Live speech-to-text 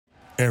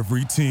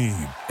Every team,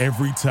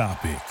 every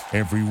topic,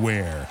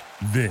 everywhere.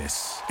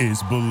 This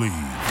is Believe.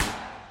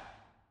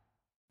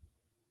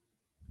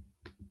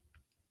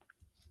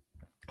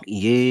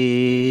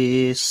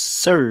 Yes,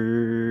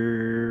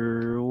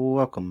 sir.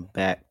 Welcome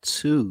back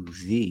to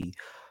the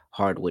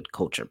Hardwood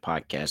Culture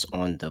Podcast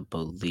on the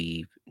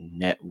Believe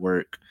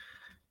Network,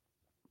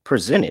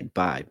 presented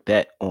by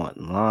Bet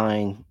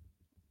Online.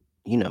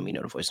 You know me,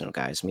 know the voice, know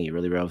guys. Me,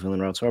 really real, feeling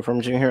real. Talk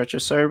from Junior here at your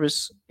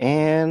service,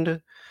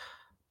 and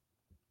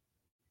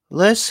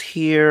let's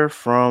hear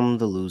from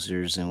the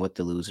losers and what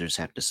the losers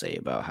have to say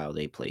about how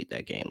they played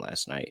that game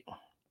last night.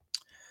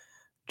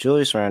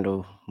 Julius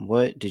Randle,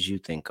 what did you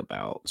think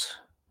about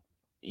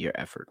your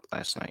effort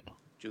last night?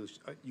 Julius,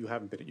 you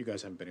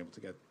guys haven't been able to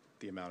get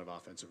the amount of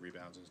offensive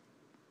rebounds and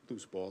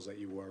loose balls that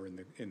you were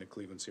in the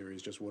Cleveland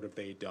series. Just what have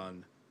they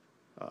done,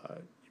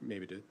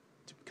 maybe to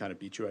kind of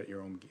beat you at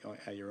your own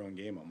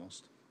game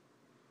almost?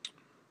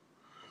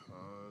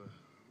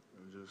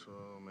 Just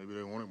maybe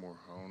they wanted more.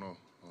 I don't know.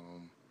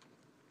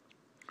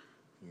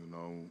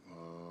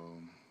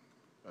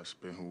 That's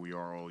been who we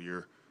are all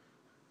year,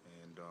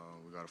 and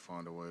we got to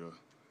find a way to,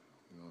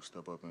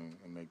 step up and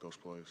make those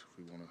plays if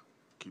we want to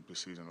keep the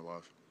season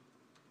alive.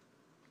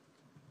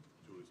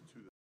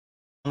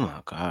 Oh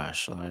my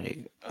gosh,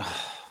 like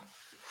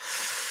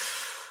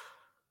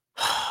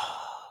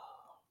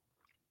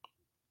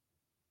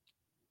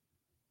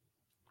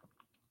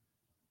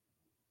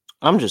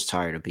I'm just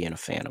tired of being a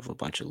fan of a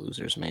bunch of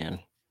losers, man.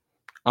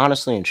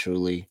 Honestly and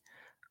truly,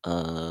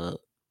 I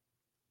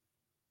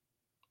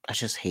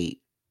just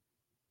hate,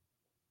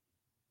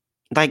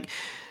 like,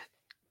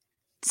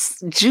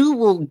 Jew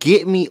will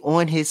get me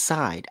on his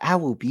side. I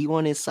will be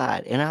on his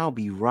side and I'll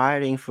be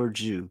riding for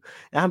Jew.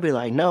 And I'll be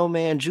like, no,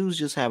 man, Jew's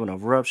just having a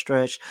rough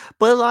stretch.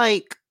 But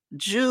like,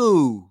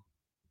 Jew,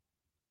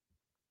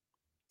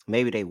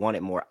 maybe they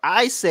wanted more.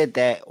 I said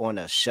that on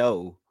a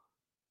show,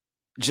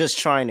 just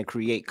trying to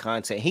create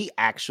content. He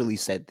actually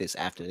said this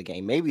after the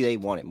game. Maybe they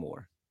wanted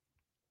more.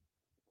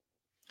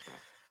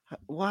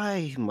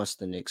 Why must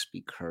the Knicks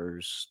be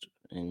cursed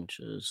and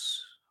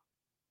just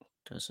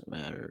doesn't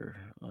matter?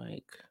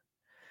 Like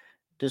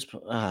this,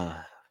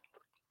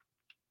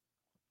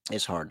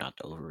 it's hard not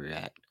to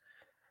overreact.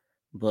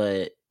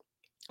 But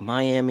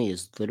Miami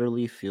is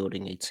literally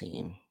fielding a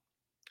team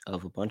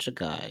of a bunch of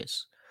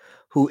guys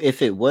who,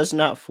 if it was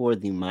not for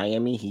the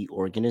Miami Heat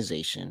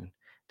organization,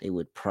 they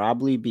would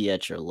probably be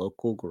at your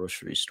local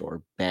grocery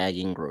store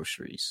bagging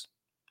groceries.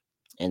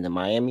 And the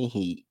Miami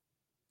Heat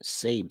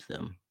saved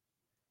them,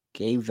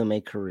 gave them a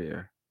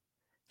career,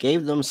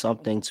 gave them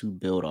something to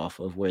build off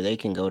of where they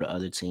can go to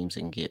other teams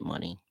and get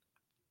money.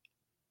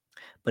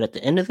 But at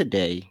the end of the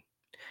day,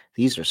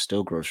 these are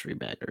still grocery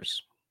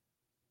baggers.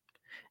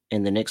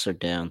 And the Knicks are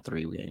down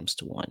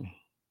 3-1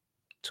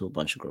 to a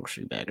bunch of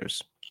grocery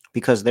baggers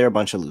because they're a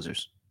bunch of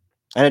losers.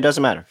 And it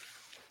doesn't matter.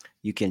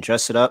 You can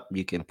dress it up.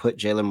 You can put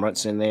Jalen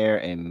Brunson there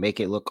and make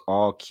it look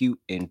all cute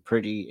and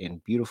pretty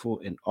and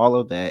beautiful and all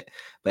of that.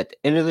 But at the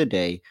end of the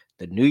day,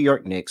 the New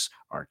York Knicks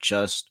are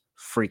just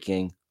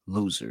freaking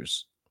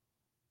losers.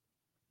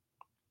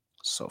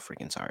 So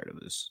freaking tired of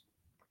this.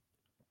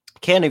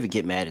 Can't even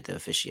get mad at the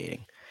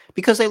officiating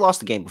because they lost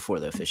the game before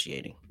the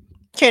officiating.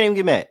 Can't even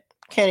get mad.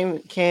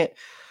 Can't.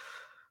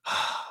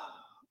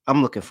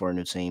 I'm looking for a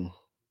new team.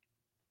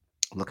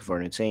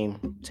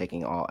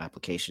 Taking all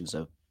applications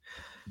of.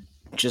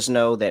 Just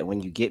know that when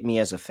you get me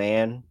as a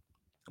fan,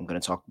 I'm going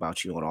to talk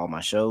about you on all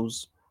my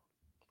shows.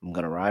 I'm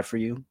going to ride for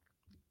you.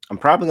 I'm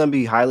probably going to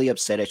be highly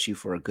upset at you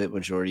for a good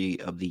majority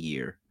of the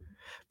year.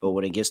 But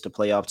when it gets to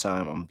playoff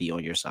time, I'm going to be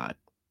on your side.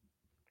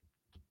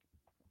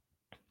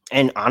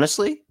 And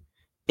honestly,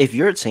 if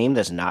you're a team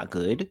that's not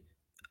good,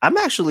 I'm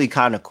actually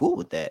kind of cool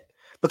with that.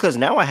 Because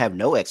now I have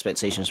no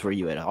expectations for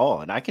you at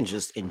all. And I can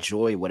just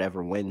enjoy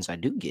whatever wins I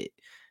do get.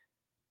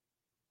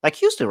 Like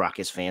Houston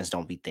Rockets fans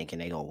don't be thinking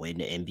they going to win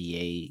the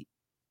NBA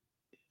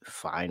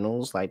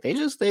finals. Like they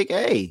just think,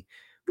 hey,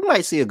 we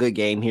might see a good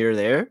game here or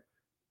there.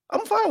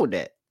 I'm fine with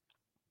that.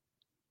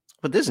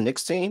 But this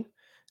Knicks team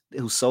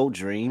who sold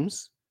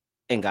dreams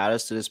and got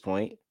us to this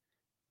point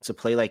to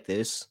play like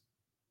this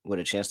with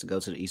a chance to go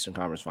to the Eastern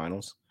Conference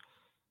Finals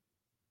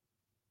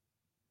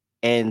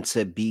and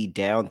to be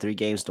down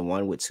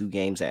 3-1 with 2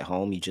 games at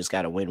home, you just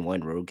got to win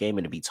one road game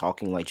and to be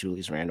talking like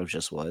Julius Randle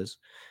just was.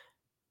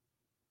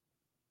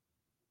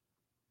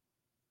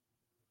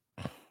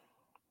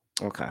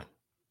 Okay.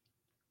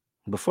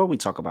 Before we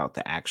talk about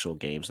the actual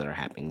games that are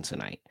happening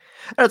tonight,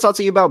 I gotta talk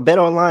to you about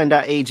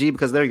betonline.ag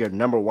because they're your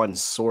number one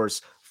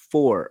source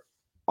for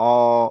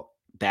all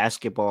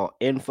basketball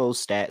info,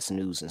 stats,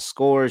 news, and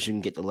scores. You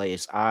can get the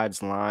latest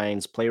odds,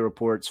 lines, play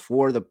reports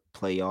for the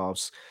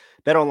playoffs.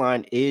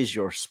 BetOnline is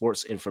your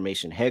sports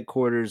information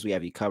headquarters. We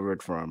have you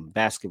covered from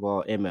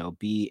basketball,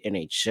 MLB,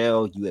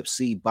 NHL,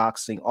 UFC,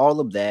 boxing, all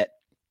of that.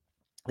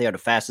 They are the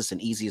fastest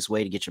and easiest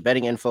way to get your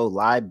betting info,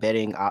 live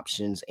betting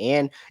options,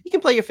 and you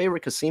can play your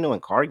favorite casino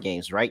and card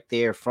games right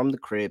there from the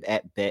crib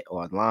at Bet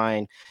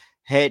Online.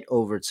 Head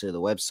over to the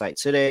website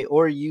today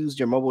or use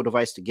your mobile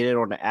device to get in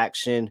on the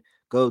action.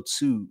 Go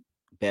to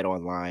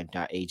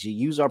betonline.ag.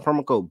 Use our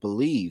promo code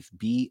BELIEVE,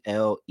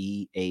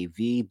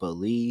 BLEAV,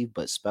 BELIEVE,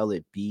 but spell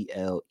it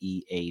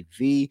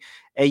BLEAV,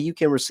 and you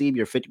can receive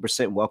your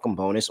 50% welcome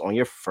bonus on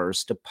your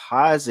first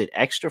deposit.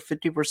 Extra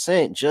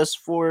 50% just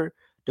for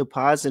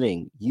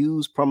depositing.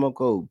 Use promo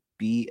code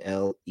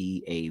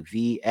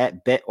BLEAV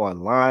at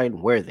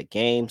BetOnline, where the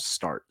game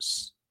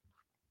starts.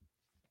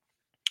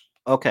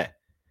 Okay.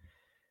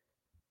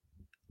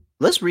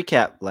 Let's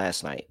recap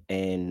last night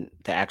and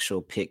the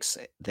actual picks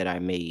that I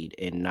made,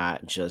 and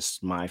not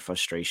just my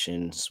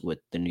frustrations with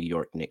the New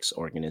York Knicks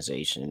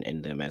organization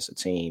and them as a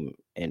team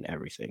and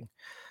everything.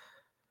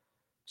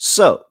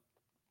 So,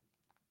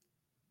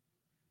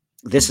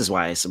 this is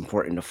why it's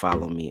important to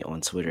follow me on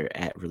Twitter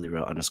at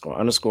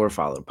reallyreal__.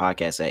 Follow the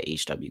podcast at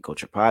HW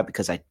Culture Pod,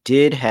 because I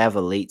did have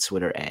a late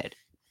Twitter ad.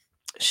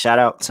 Shout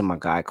out to my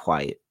guy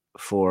Quiet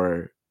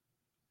for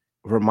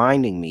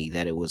reminding me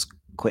that it was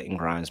Quentin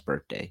Grimes'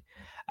 birthday.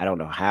 I don't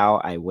know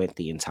how I went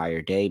the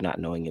entire day not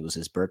knowing it was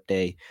his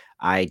birthday.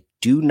 I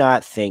do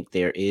not think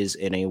there is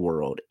in a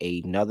world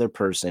another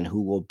person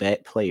who will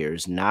bet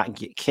players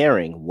not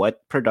caring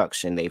what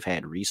production they've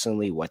had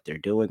recently, what they're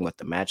doing, what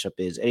the matchup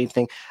is,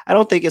 anything. I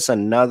don't think it's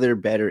another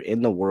bettor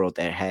in the world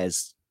that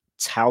has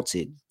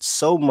touted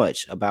so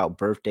much about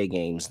birthday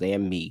games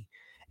than me.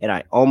 And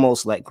I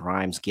almost let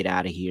Grimes get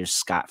out of here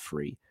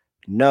scot-free.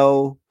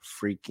 No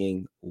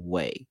freaking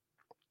way.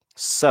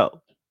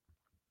 So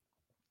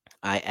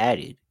I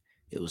added,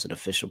 it was an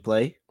official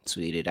play,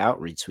 tweeted out,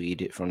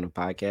 retweeted from the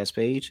podcast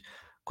page.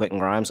 Quentin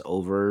Grimes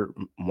over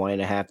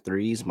 1.5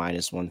 threes,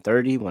 minus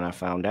 130. When I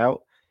found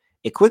out,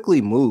 it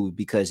quickly moved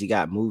because he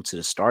got moved to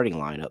the starting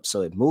lineup.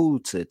 So it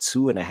moved to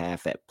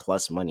 2.5 at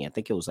plus money. I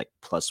think it was like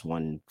plus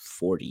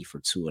 140 for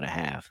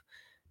 2.5.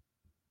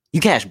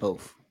 You cash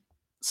both.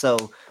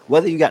 So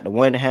whether you got the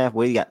 1.5,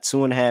 whether you got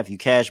 2.5, you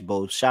cash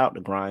both. Shout out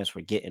to Grimes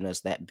for getting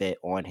us that bet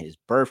on his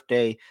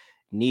birthday.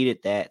 Needed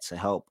that to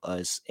help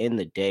us in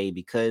the day,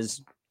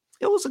 because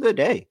it was a good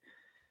day.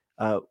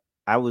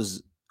 I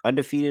was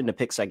undefeated in the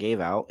picks I gave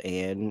out,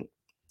 and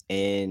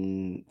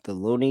in the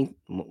Looney,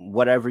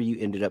 whatever you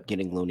ended up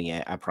getting Looney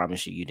at, I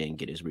promise you didn't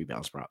get his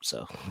rebounds prop.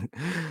 So,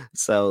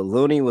 so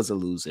Looney was a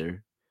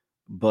loser,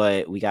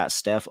 but we got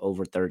Steph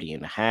over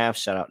 30.5.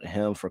 Shout out to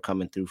him for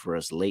coming through for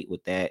us late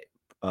with that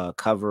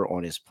cover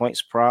on his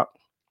points prop.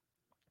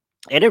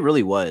 And it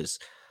really was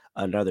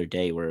another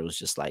day where it was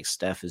just like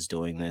Steph is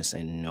doing this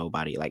and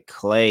nobody, like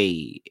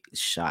Clay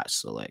shot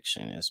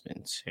selection has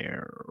been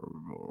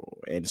terrible.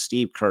 And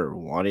Steve Kerr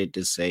wanted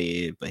to say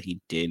it, but he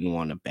didn't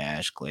want to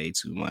bash Clay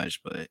too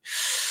much. But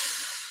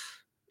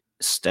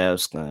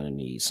Steph's gonna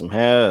need some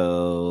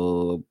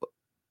help.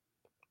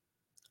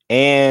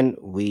 And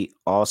we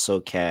also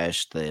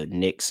cashed the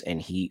Knicks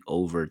and Heat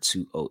over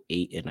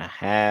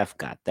 208.5.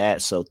 Got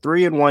that. So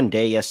 3-in-1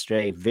 day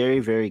yesterday. Very,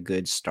 very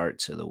good start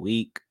to the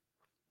week.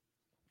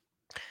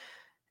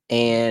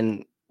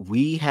 And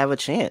we have a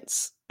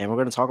chance. And we're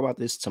going to talk about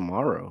this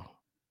tomorrow,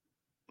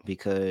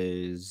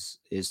 because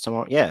it's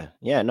tomorrow.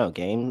 No,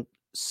 game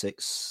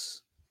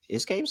 6.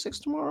 Is game 6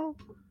 tomorrow?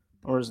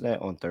 Or is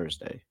that on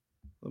Thursday?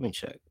 Let me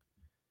check.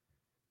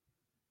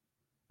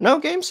 No,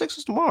 game 6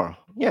 is tomorrow.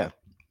 Yeah.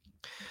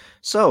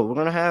 So we're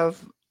going to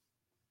have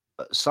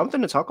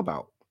something to talk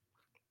about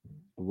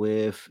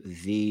with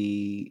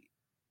the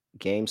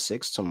game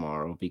 6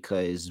 tomorrow,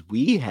 because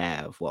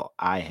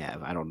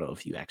I don't know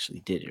if you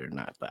actually did it or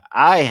not, but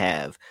I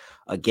have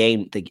a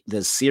game,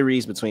 the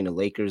series between the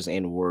Lakers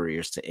and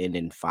Warriors to end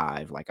in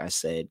 5. Like I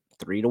said,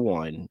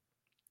 3-1,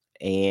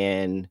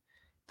 and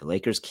the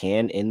Lakers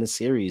can end the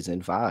series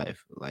in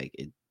 5. Like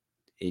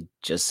it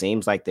just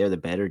seems like they're the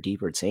better,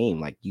 deeper team.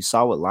 Like you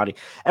saw what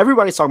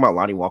everybody's talking about.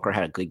 Lonnie Walker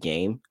had a good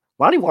game.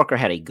 Lonnie Walker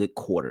had a good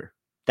quarter.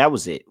 That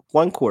was it.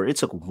 One quarter. It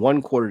took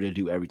one quarter to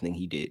do everything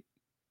he did.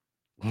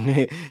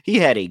 He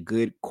had a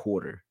good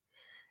quarter,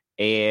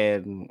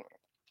 and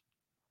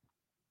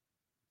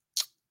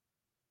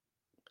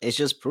it's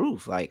just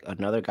proof. Like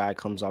another guy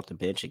comes off the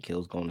bench and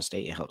kills Golden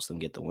State and helps them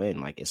get the win.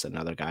 Like it's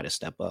another guy to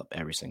step up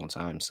every single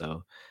time.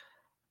 So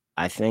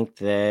I think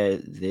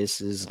that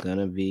this is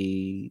gonna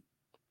be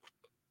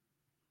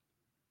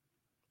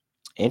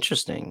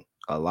interesting.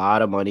 A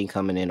lot of money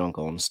coming in on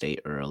Golden State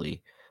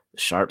early.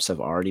 The Sharps have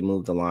already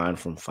moved the line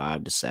from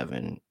 5 to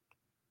 7.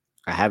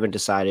 I haven't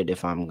decided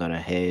if I'm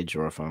gonna hedge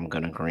or if I'm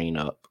gonna green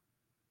up.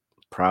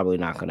 Probably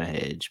not gonna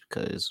hedge,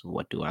 because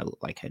what do I look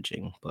like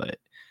hedging? But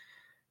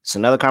it's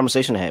another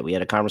conversation to have. We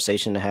had a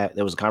conversation to have.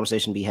 There was a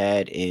conversation to be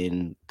had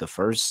in the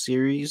first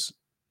series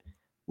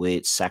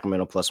with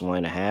Sacramento plus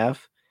 1.5,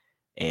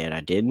 and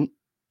I didn't.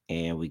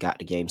 And we got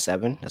to game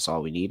 7. That's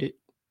all we needed.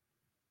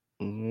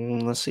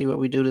 Let's see what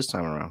we do this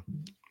time around.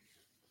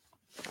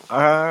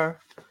 All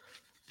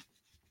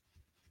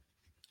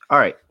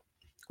right.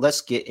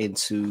 Let's get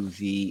into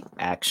the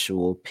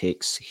actual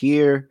picks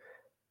here.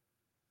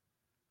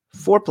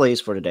 4 plays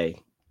for today.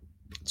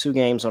 2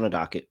 games on the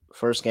docket.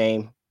 First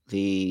game,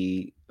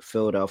 the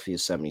Philadelphia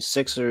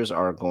 76ers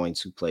are going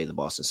to play the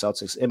Boston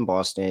Celtics in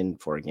Boston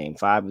for game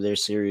 5 of their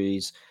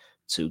series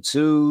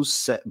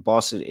 2-2.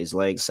 Boston is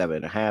laying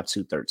 7.5.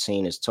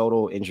 213 is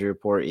total. Injury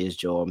report is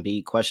Joel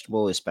Embiid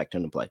questionable. Expect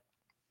him to play.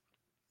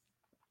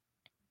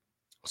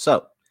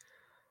 So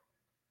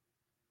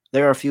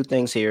there are a few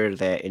things here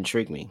that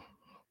intrigue me.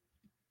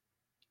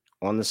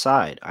 On the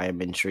side, I am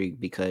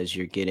intrigued because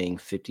you're getting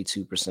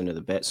 52% of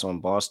the bets on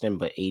Boston,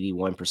 but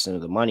 81%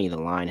 of the money. The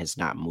line has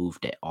not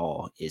moved at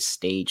all. It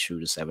stayed true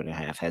to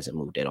 7.5, hasn't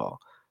moved at all.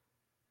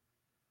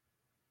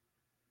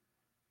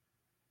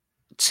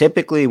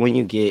 Typically, when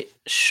you get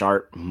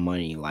sharp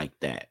money like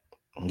that,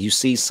 you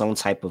see some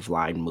type of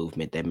line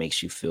movement that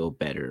makes you feel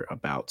better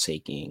about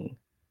taking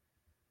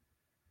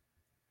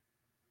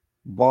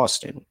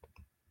Boston.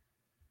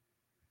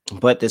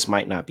 But this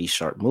might not be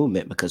sharp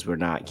movement because we're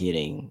not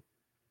getting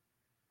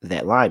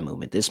that line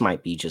movement. This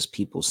might be just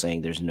people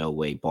saying there's no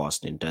way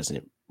Boston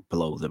doesn't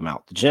blow them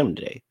out the gym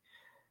today.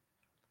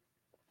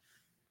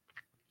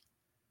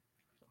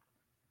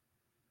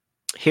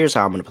 Here's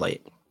how I'm going to play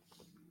it.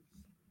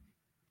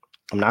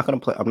 I'm not going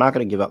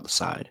to give up the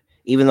side,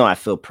 even though I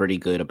feel pretty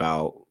good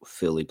about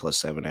Philly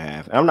plus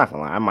 7.5. I'm not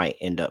going to lie. I might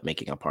end up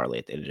making a parlay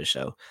at the end of the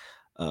show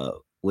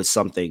with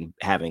something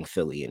having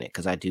Philly in it,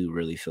 because I do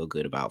really feel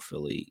good about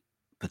Philly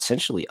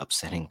potentially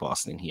upsetting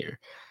Boston here.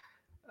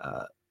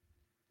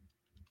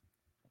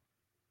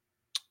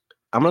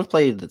 I'm going to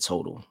play the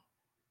total.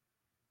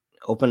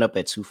 Opened up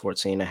at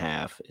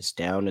 214.5. It's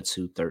down to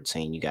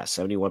 213. You got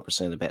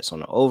 71% of the bets on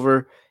the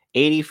over,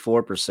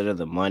 84% of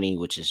the money,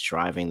 which is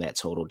driving that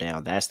total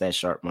down. That's that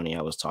sharp money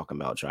I was talking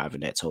about, driving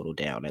that total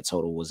down. That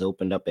total was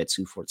opened up at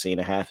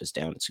 214.5. It's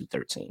down to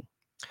 213.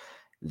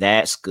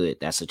 That's good.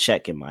 That's a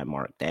check in my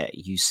mark. That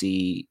you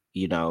see,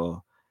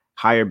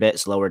 higher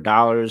bets, lower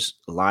dollars,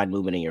 line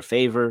movement in your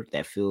favor.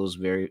 That's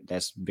very,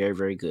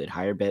 very good.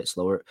 Higher bets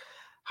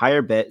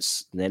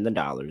than the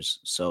dollars.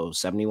 So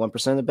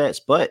 71% of the bets,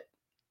 but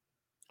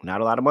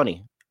not a lot of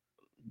money.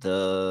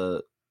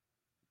 The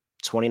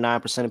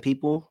 29% of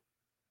people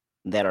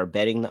that are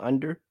betting the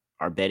under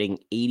are betting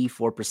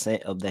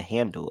 84% of the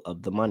handle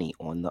of the money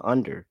on the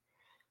under.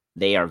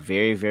 They are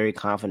very, very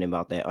confident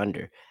about that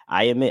under.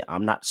 I admit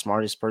I'm not the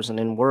smartest person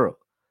in the world,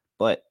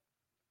 but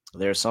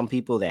there are some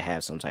people that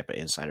have some type of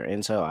insider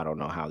intel. I don't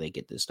know how they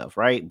get this stuff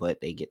right,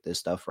 but they get this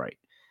stuff right.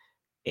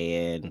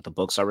 And the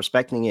books are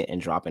respecting it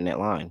and dropping that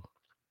line.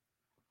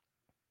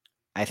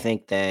 I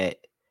think that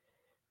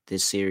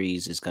this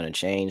series is going to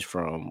change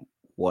from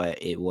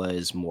what it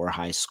was, more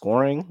high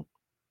scoring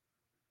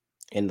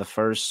in the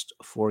first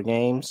 4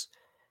 games.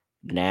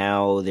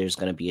 Now there's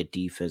going to be a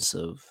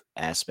defensive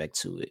aspect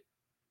to it.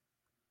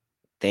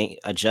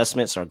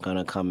 Adjustments are going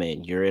to come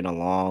in. You're in a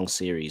long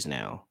series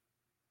now.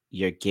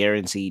 You're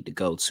guaranteed to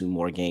go 2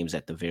 more games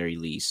at the very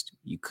least.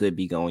 You could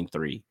be going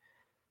 3.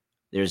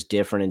 There's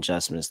different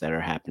adjustments that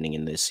are happening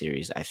in this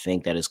series. I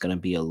think that it's going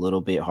to be a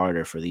little bit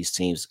harder for these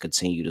teams to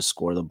continue to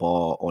score the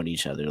ball on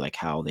each other like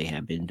how they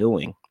have been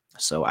doing.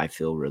 So I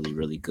feel really,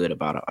 really good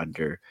about an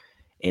under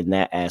in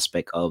that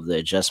aspect of the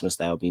adjustments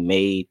that will be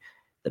made.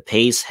 The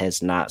pace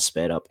has not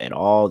sped up at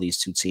all. These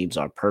two teams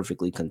are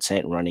perfectly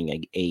content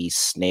running a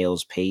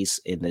snail's pace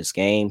in this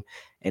game.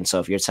 And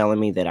so if you're telling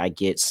me that I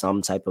get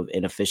some type of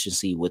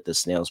inefficiency with the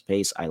snail's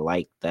pace, I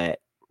like that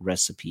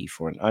recipe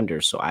for an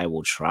under. So I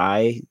will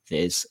try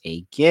this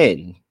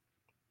again.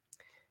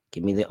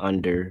 Give me the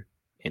under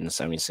in the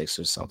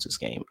 76ers Celtics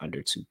game,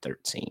 under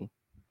 213.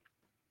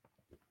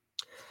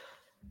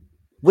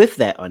 With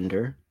that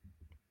under,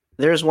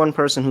 there's one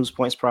person whose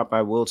points prop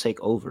I will take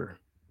over,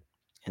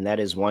 and that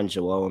is one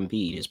Joel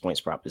Embiid. His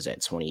points prop is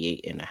at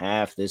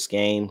 28.5 this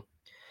game.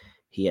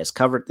 He has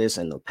covered this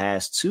in the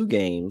past 2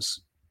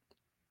 games,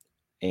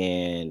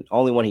 and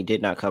only one he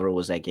did not cover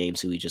was that game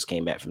 2. He just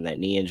came back from that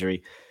knee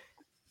injury.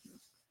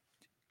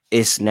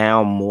 It's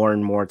now more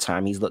and more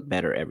time. He's looked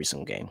better every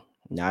single game.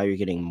 Now you're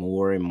getting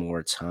more and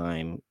more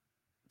time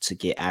to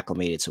get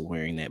acclimated to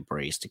wearing that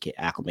brace, to get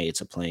acclimated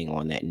to playing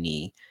on that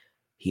knee.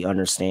 He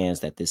understands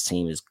that this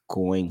team is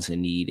going to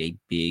need a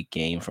big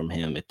game from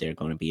him if they're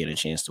going to be in a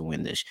chance to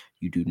win this.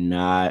 You do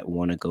not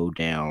want to go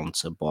down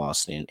to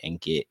Boston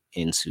and get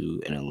into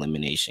an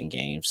elimination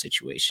game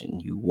situation.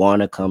 You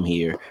want to come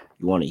here.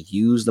 You want to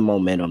use the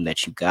momentum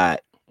that you got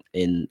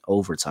in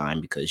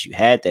overtime, because you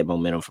had that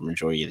momentum for the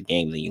majority of the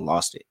game, then you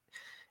lost it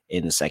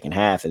in the second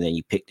half, and then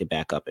you picked it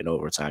back up in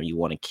overtime. You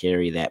want to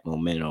carry that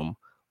momentum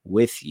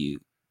with you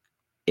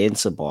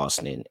into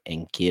Boston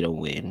and get a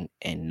win,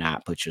 and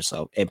not put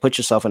yourself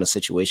in a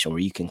situation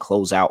where you can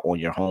close out on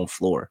your home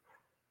floor.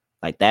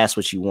 Like, that's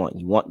what you want.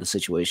 You want the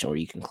situation where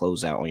you can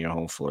close out on your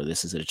home floor.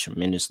 This is a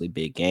tremendously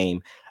big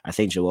game. I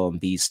think Joel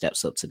Embiid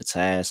steps up to the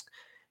task.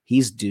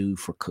 He's due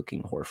for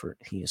cooking Horford.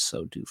 He is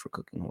so due for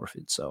cooking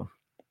Horford. So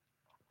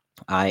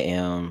I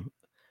am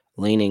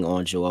leaning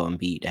on Joel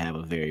Embiid to have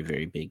a very,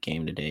 very big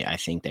game today. I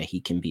think that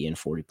he can be in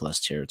 40-plus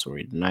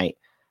territory tonight.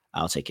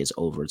 I'll take his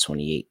over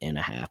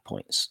 28.5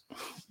 points.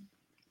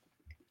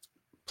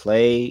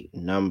 Play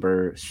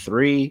number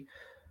 3.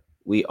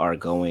 We are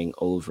going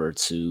over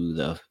to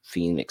the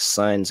Phoenix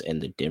Suns and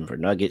the Denver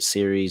Nuggets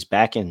series.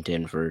 Back in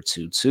Denver,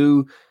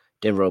 2-2.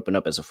 Denver opened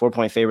up as a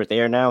 4-point favorite.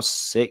 They are now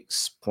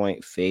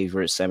 6-point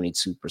favorite,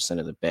 72%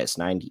 of the bets,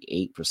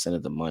 98%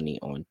 of the money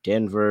on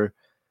Denver.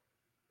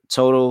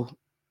 Total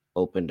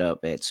opened up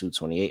at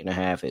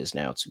 228.5. It is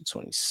now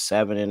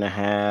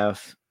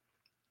 227.5.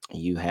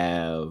 You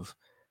have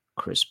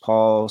Chris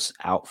Paul's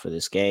out for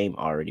this game,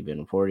 already been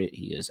reported.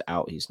 He is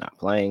out. He's not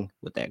playing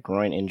with that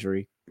groin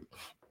injury.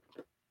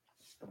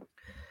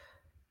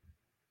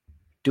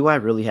 Do I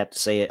really have to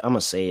say it? I'm going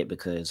to say it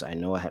because I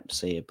know I have to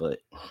say it, but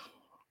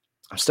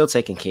I'm still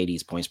taking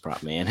KD's points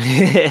prop, man.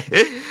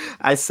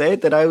 I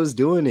said that I was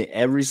doing it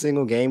every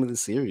single game of the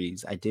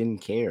series. I didn't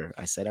care.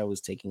 I said I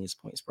was taking his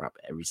points prop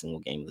every single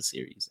game of the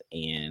series.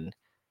 And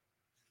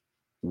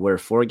we're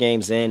 4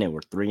 games in and we're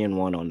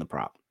 3-1 on the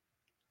prop.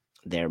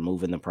 They're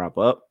moving the prop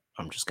up.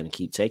 I'm just going to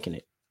keep taking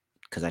it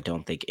because I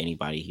don't think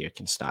anybody here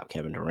can stop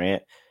Kevin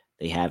Durant.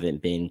 They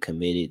haven't been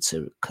committed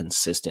to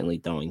consistently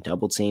throwing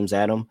double teams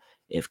at him.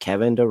 If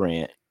Kevin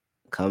Durant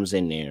comes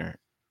in there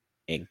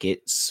and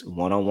gets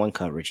one-on-one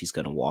coverage, he's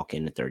going to walk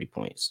into 30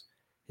 points.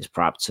 His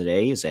prop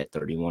today is at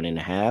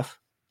 31.5.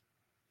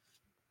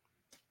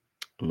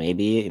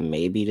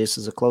 Maybe this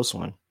is a close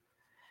one.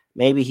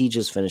 Maybe he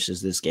just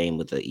finishes this game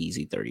with an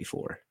easy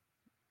 34.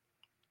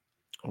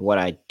 What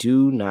I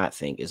do not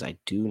think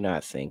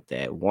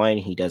that, one,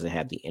 he doesn't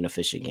have the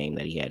inefficient game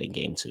that he had in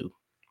game 2.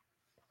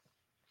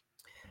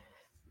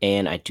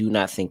 And I do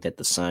not think that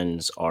the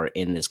Suns are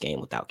in this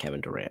game without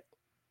Kevin Durant.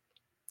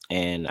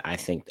 And I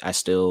think I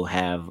still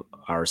have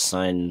our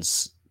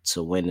Suns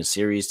to win the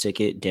series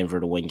ticket, Denver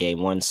to win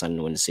game 1, Sun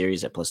to win the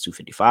series at plus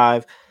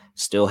 255.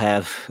 Still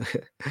have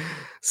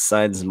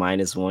Suns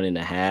minus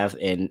 1.5.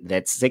 And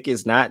that ticket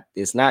is not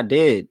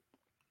dead.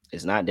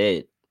 It's not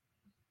dead.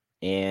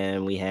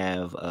 And we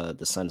have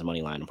the Suns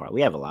money line part.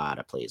 We have a lot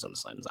of plays on the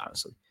Suns,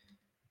 honestly.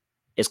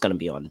 It's going to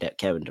be on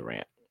Kevin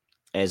Durant.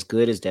 As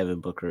good as Devin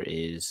Booker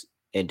is,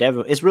 and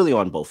Devin, it's really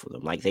on both of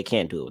them. Like, they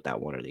can't do it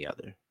without one or the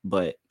other.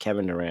 But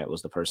Kevin Durant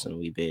was the person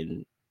we've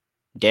been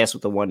danced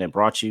with, the one that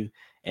brought you.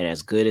 And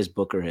as good as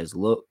Booker has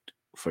looked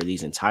for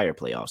these entire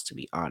playoffs, to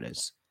be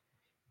honest,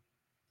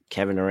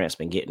 Kevin Durant's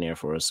been getting there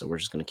for us. So we're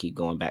just going to keep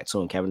going back to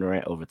him. Kevin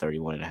Durant over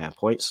 31.5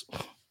 points.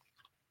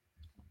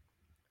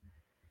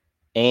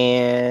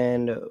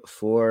 And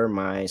for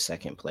my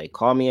second play,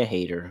 call me a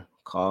hater,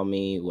 call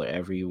me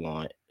whatever you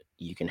want.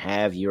 You can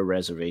have your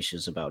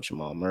reservations about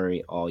Jamal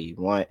Murray all you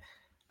want.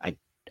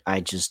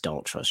 I just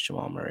don't trust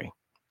Jamal Murray.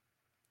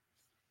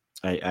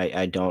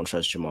 I don't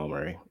trust Jamal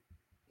Murray.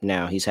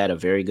 Now, he's had a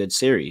very good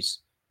series.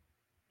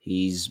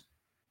 He's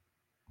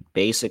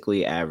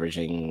basically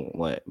averaging,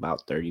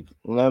 about 30.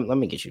 Let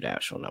me get you the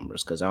actual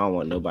numbers because I don't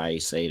want nobody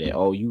to say that,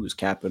 oh, you was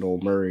capping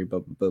on Murray, blah,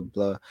 blah,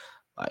 blah.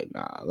 Like,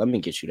 nah, let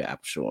me get you the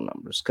actual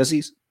numbers because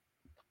he's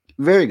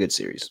very good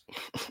series.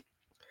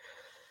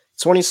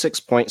 26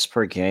 points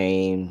per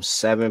game,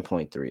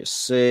 7.3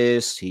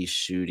 assists. He's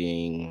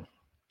shooting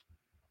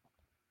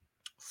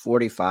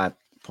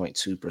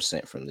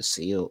 45.2% from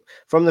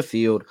the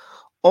field,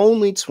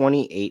 only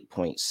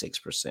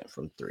 28.6%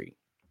 from 3.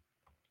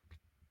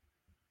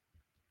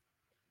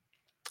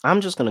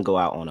 I'm just going to go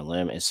out on a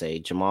limb and say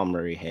Jamal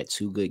Murray had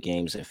 2 good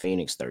games in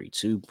Phoenix,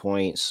 32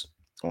 points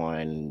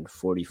on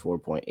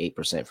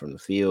 44.8% from the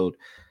field.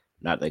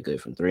 Not that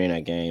good from 3 in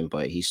that game,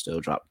 but he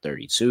still dropped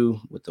 32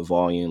 with the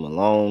volume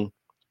alone.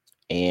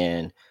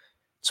 And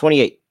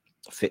 28,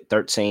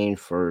 13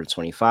 for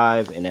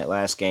 25 in that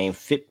last game,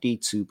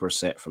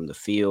 52% from the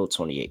field,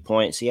 28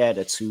 points. He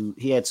had two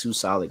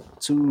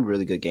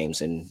really good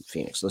games in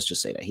Phoenix. Let's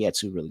just say that he had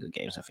 2 really good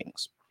games in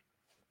Phoenix.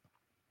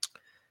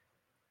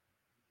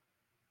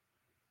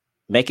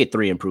 Make it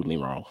 3 and prove me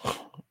wrong.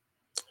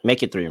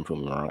 Make it 3 and prove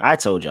me wrong. I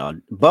told y'all,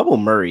 Bubble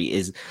Murray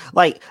is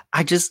like,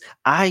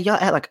 y'all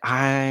act like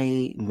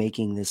I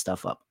making this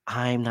stuff up.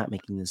 I'm not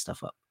making this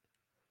stuff up.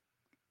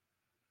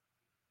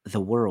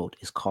 The world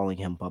is calling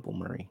him Bubble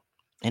Murray.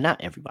 And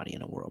not everybody in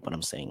the world, but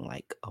I'm saying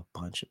like a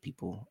bunch of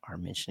people are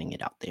mentioning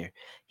it out there.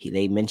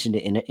 They mentioned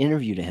it in an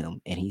interview to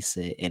him, and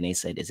they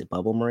said, is it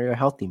Bubble Murray or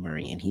Healthy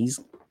Murray? And he's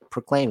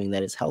proclaiming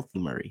that it's Healthy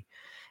Murray.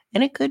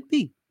 And it could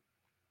be.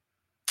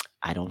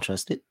 I don't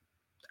trust it.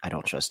 I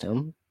don't trust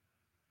him.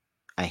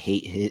 I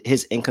hate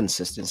his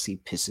inconsistency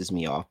pisses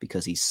me off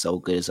because he's so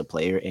good as a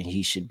player and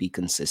he should be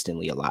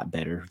consistently a lot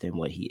better than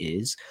what he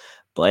is.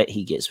 But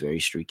he gets very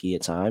streaky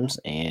at times.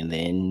 And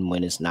then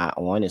when it's not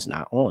on, it's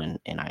not on.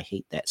 And I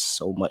hate that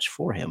so much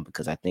for him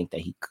because I think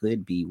that he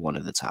could be one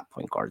of the top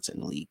point guards in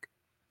the league.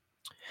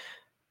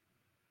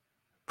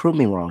 Prove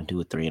me wrong. Do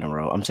it 3 in a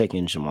row. I'm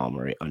taking Jamal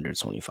Murray under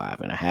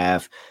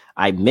 25.5.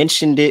 I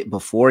mentioned it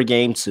before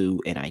game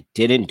 2 and I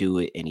didn't do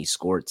it. And he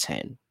scored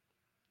 10.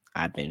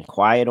 I've been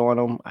quiet on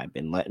him. I've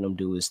been letting him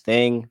do his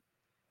thing.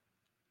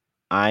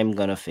 I'm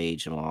going to fade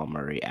Jamal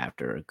Murray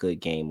after a good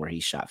game where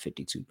he shot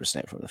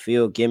 52% from the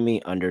field. Give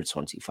me under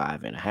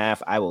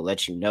 25.5. I will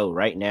let you know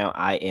right now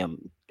I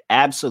am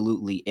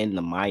absolutely in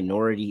the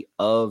minority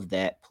of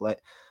that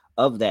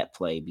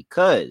play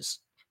because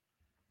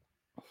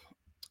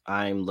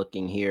I'm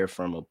looking here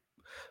from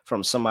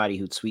somebody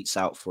who tweets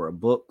out for a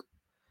book,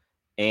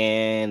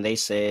 and they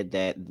said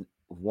that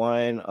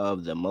one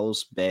of the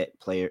most bet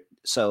player.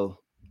 So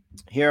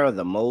here are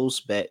the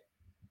most bet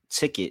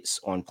tickets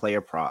on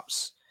player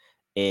props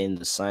in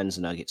the Suns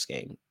Nuggets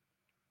game.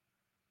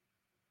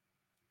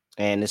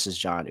 And this is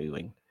John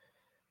Ewing.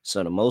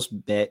 So the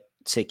most bet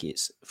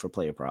tickets for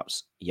player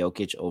props: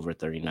 Jokic over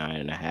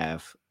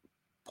 39.5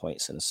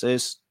 points and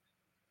assists,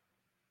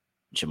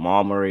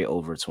 Jamal Murray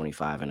over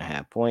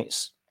 25.5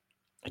 points,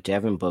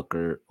 Devin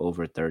Booker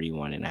over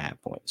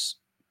 31.5 points.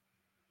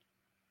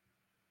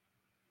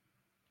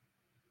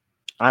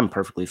 I'm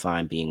perfectly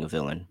fine being a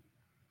villain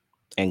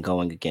and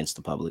going against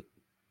the public.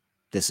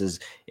 This is,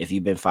 if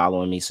you've been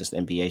following me since the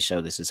NBA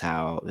show, this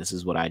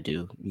is what I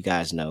do. You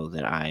guys know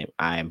that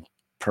I'm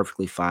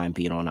perfectly fine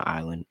being on the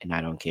island and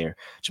I don't care.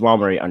 Jamal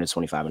Murray under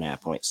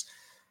 25.5 points.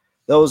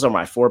 Those are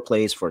my 4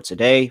 plays for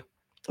today.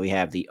 We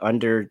have the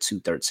under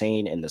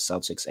 213 in the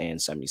Celtics and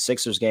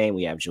 76ers game.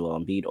 We have Joel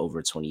Embiid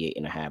over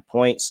 28.5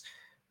 points.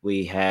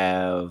 We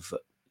have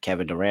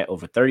Kevin Durant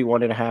over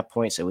 31.5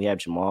 points. And we have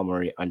Jamal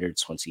Murray under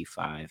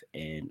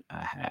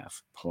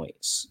 25.5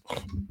 points.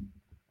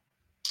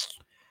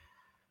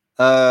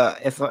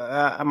 If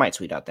I might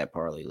tweet out that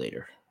parlay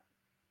later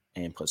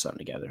and put something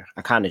together.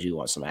 I kind of do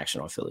want some action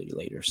on Philly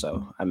later,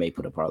 so I may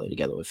put a parlay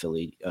together with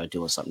Philly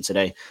doing something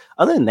today.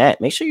 Other than that,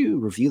 make sure you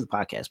review the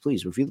podcast.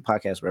 Please review the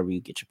podcast wherever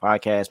you get your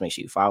podcast. Make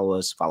sure you follow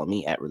us. Follow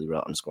me at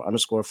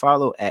reallyreal__.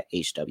 Follow at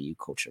HW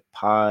Culture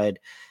Pod.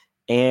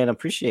 And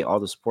appreciate all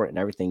the support and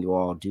everything you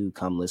all do.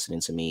 Come listening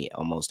to me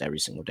almost every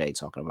single day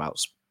talking about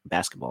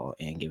basketball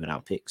and giving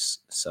out picks.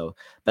 So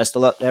best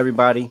of luck to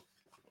everybody.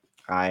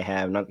 I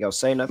have nothing else to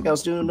say, nothing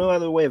else to do. No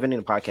other way of ending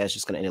the podcast.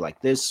 Just going to end it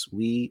like this.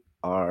 We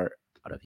are